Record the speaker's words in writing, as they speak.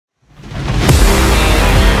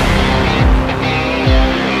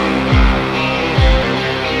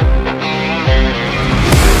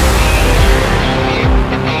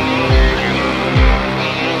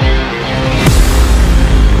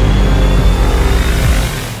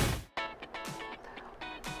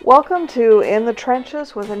Welcome to In the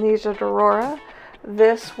Trenches with Anysia Derora.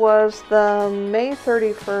 This was the May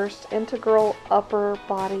 31st integral upper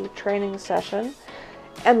body training session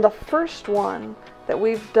and the first one that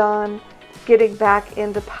we've done getting back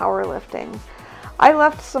into powerlifting. I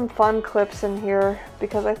left some fun clips in here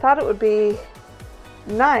because I thought it would be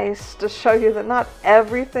nice to show you that not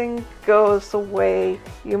everything goes the way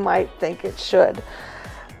you might think it should.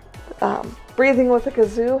 Breathing with a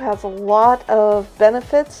kazoo has a lot of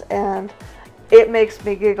benefits, and it makes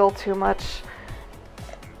me giggle too much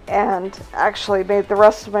and actually made the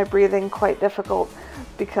rest of my breathing quite difficult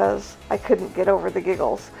because I couldn't get over the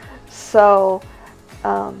giggles. So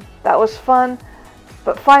that was fun,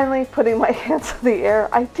 but finally putting my hands in the air,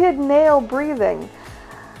 I did nail breathing.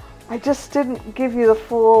 I just didn't give you the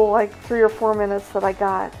full 3 or 4 minutes that I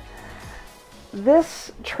got.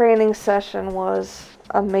 This training session was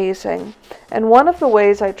amazing, and one of the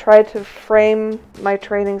ways I try to frame my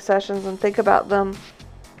training sessions and think about them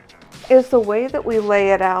is the way that we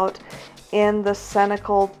lay it out in the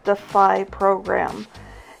Senecal Defy program.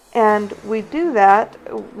 And we do that.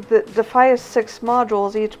 The Defy is 6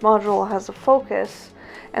 modules. Each module has a focus,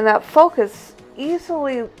 and that focus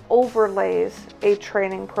easily overlays a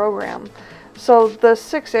training program. So the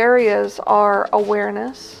 6 areas are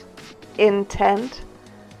awareness, intent,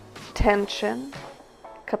 tension,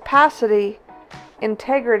 capacity,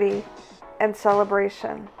 integrity, and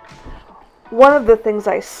celebration. One of the things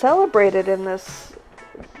I celebrated in this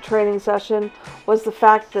training session was the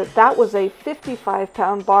fact that that was a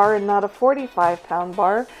 55-pound bar and not a 45-pound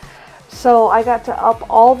bar. So I got to up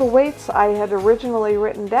all the weights I had originally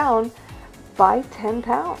written down by 10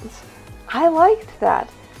 pounds. I liked that.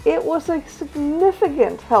 It was a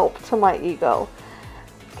significant help to my ego.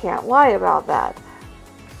 Can't lie about that.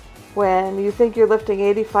 When you think you're lifting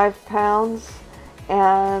 85 pounds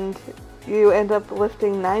and you end up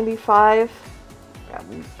lifting 95,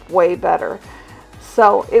 way better.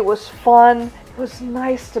 So it was fun. It was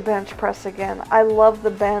nice to bench press again. I love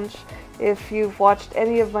the bench. If you've watched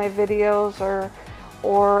any of my videos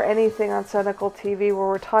or anything on Senecal TV where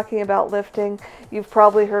we're talking about lifting, you've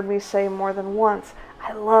probably heard me say more than once,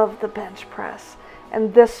 I love the bench press.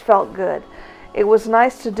 And this felt good. It was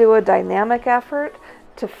nice to do a dynamic effort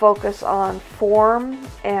to focus on form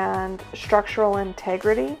and structural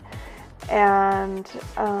integrity. And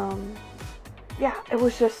yeah, it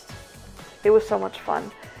was so much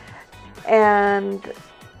fun. And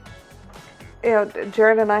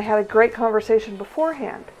Jared and I had a great conversation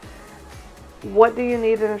beforehand. What do you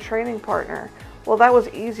need in a training partner? Well, that was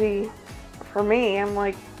easy for me. I'm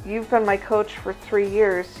like, you've been my coach for 3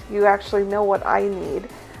 years. You actually know what I need.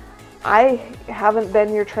 I haven't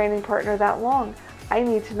been your training partner that long. I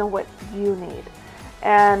need to know what you need.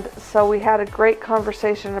 And so we had a great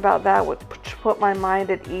conversation about that, which put my mind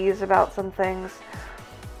at ease about some things.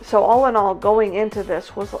 So all in all, going into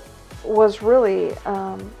this was really,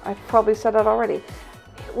 I've probably said it already,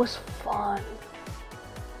 it was fun.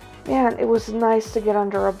 Man, it was nice to get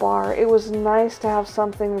under a bar. It was nice to have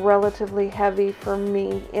something relatively heavy for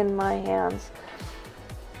me in my hands.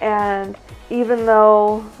 And even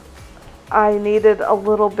though I needed a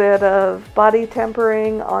little bit of body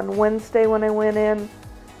tempering on Wednesday when I went in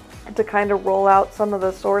to kind of roll out some of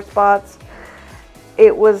the sore spots,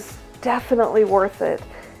 it was definitely worth it.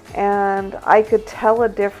 And I could tell a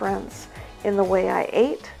difference in the way I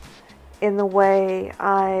ate, in the way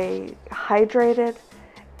I hydrated,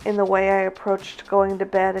 in the way I approached going to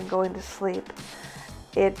bed and going to sleep.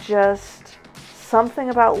 It just, something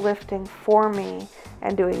about lifting for me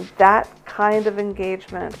and doing that kind of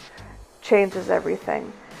engagement changes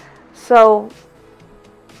everything. So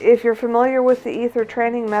if you're familiar with the ether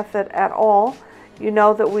training method at all, you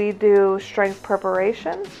know that we do strength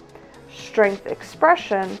preparation, strength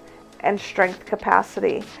expression, and strength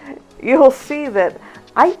capacity. You'll see that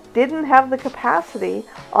I didn't have the capacity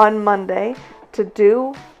on Monday to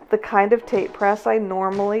do the kind of tape press I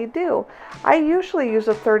normally do. I usually use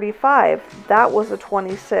a 35. That was a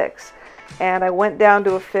 26. And I went down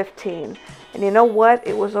to a 15. And you know what?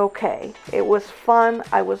 It was okay. It was fun.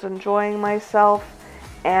 I was enjoying myself.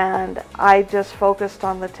 And I just focused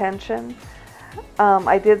on the tension.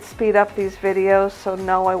 I did speed up these videos, so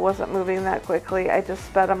no, I wasn't moving that quickly. I just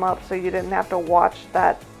sped them up so you didn't have to watch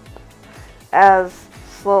that as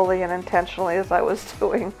slowly and intentionally as I was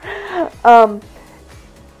doing.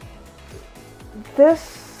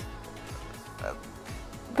 This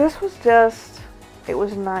was just, it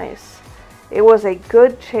was nice. It was a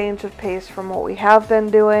good change of pace from what we have been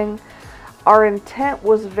doing. Our intent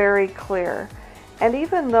was very clear. And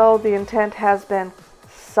even though the intent has been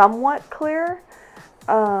somewhat clear,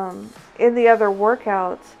 in the other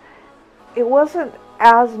workouts, it wasn't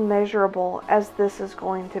as measurable as this is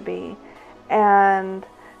going to be. And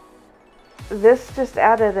this just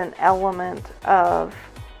added an element of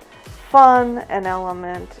fun, an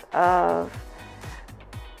element of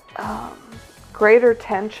greater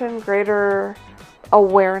tension, greater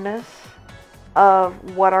awareness of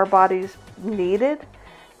what our bodies needed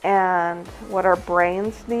and what our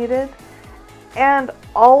brains needed. And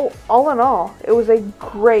all in all, it was a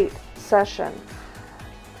great session.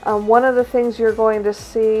 One of the things you're going to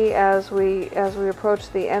see as we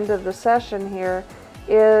approach the end of the session here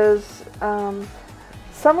is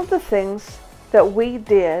some of the things that we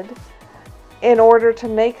did in order to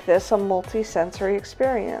make this a multi-sensory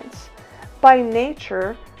experience. By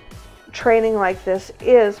nature, training like this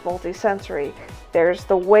is multi-sensory. There's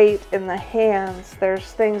the weight in the hands,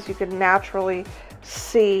 there's things you can naturally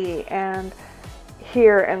see and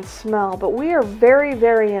hear and smell, but we are very,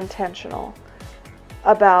 very intentional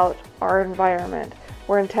about our environment.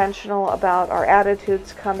 We're intentional about our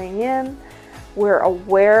attitudes coming in. We're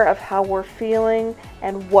aware of how we're feeling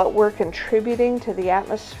and what we're contributing to the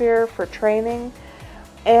atmosphere for training.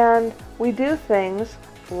 And we do things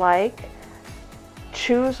like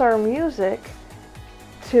choose our music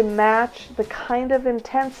to match the kind of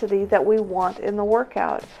intensity that we want in the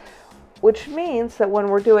workout, which means that when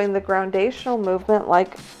we're doing the groundational movement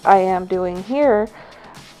like I am doing here,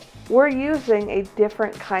 we're using a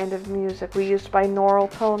different kind of music. We used binaural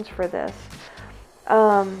tones for this.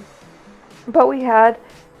 But we had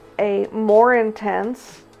a more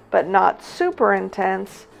intense, but not super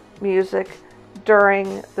intense music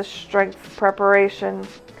during the strength preparation,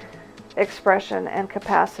 expression, and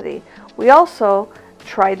capacity. We also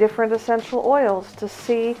try different essential oils to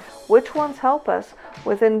see which ones help us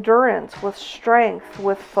with endurance, with strength,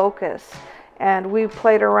 with focus. And we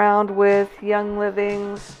played around with Young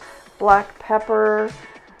Living's black pepper,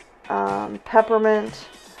 peppermint,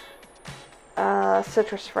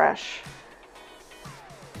 citrus fresh.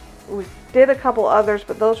 We did a couple others,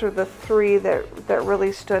 but those were the three that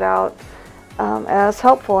really stood out as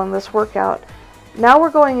helpful in this workout. Now we're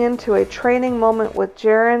going into a training moment with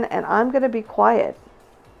Jaron, and I'm going to be quiet.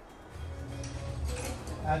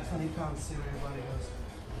 Add 20 pounds, see where your body goes.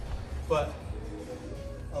 But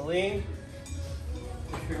a lean,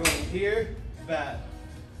 if you're going here, bad.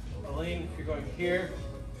 A lean, if you're going here,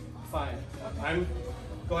 fine. I'm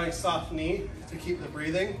going soft knee to keep the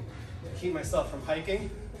breathing, to keep myself from hiking,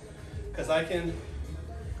 because I can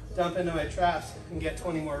dump into my traps and get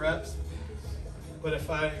 20 more reps. But if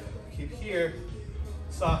I keep here,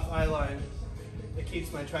 soft eye line, it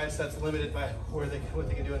keeps my triceps limited by what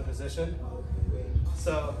they can do in position.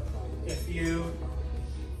 So if you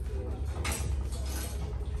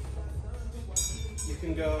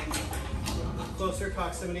can go closer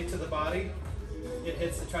proximity to the body, it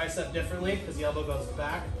hits the tricep differently because the elbow goes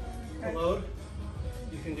back, the load.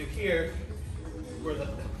 You can do here where the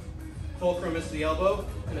fulcrum is the elbow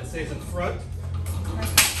and it stays in front.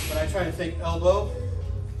 But I try to think elbow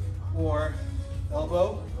or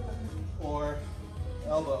elbow or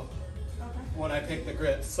elbow when I pick the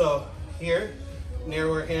grip. So here,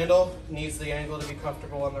 narrower handle needs the angle to be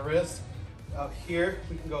comfortable on the wrist. Out here,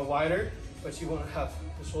 we can go wider, but you want to have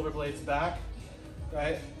the shoulder blades back,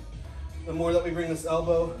 right? The more that we bring this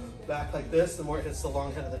elbow back like this, the more it hits the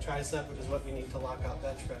long head of the tricep, which is what we need to lock out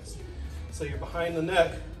bench press. So you're behind the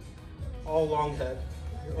neck, all long head.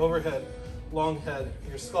 Your overhead, long head.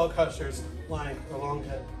 Your skull crushers, line or long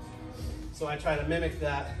head. So I try to mimic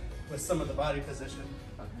that with some of the body position.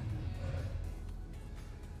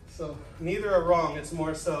 So neither are wrong, it's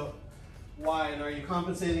more so why, and are you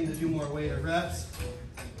compensating to do more weight or reps?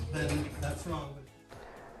 Then that's wrong.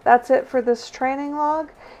 That's it for this training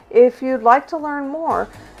log. If you'd like to learn more,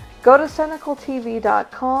 go to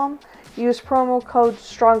cenicaltv.com, use promo code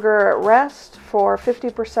strongeratrest for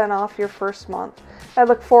 50% off your first month. I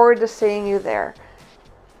look forward to seeing you there.